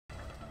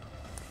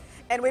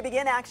And we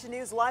begin Action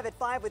News Live at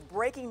 5 with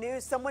breaking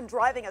news. Someone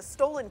driving a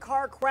stolen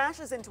car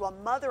crashes into a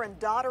mother and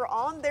daughter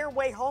on their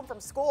way home from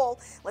school.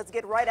 Let's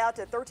get right out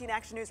to 13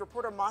 Action News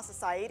reporter Mahsa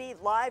Saeidi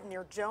live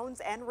near Jones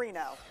and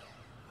Reno.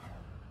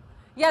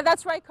 Yeah,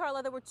 that's right,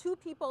 Carla. There were two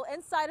people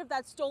inside of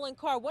that stolen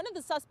car. One of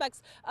the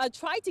suspects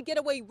tried to get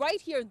away right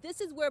here.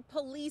 This is where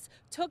police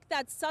took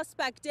that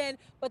suspect in,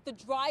 but the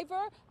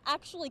driver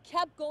actually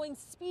kept going,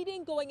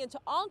 speeding, going into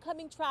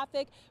oncoming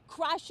traffic,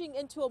 crashing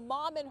into a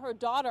mom and her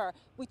daughter.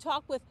 We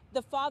talked with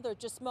the father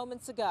just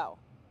moments ago.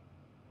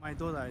 My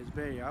daughter is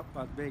very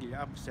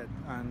upset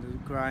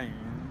and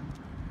crying.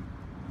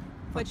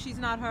 But she's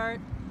not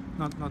hurt?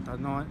 Not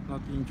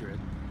injured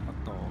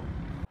at all.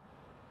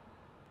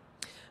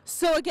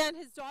 So again,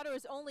 his daughter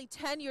is only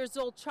 10 years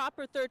old.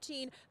 Chopper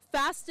 13,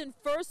 fast and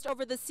first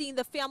over the scene.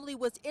 The family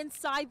was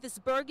inside this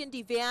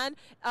burgundy van,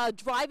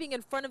 driving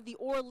in front of the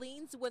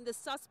Orleans when the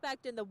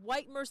suspect in the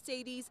white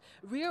Mercedes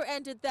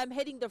rear-ended them,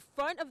 hitting the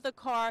front of the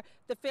car.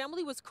 The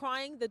family was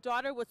crying. The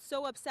daughter was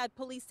so upset.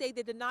 Police say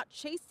they did not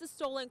chase the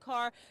stolen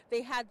car.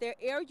 They had their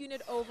air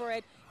unit over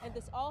it, and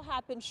this all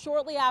happened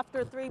shortly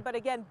after 3. But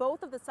again,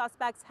 both of the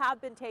suspects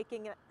have been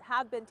taken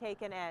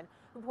in.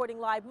 Reporting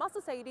live, Mahsa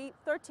Saeidi,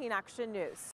 13 Action News.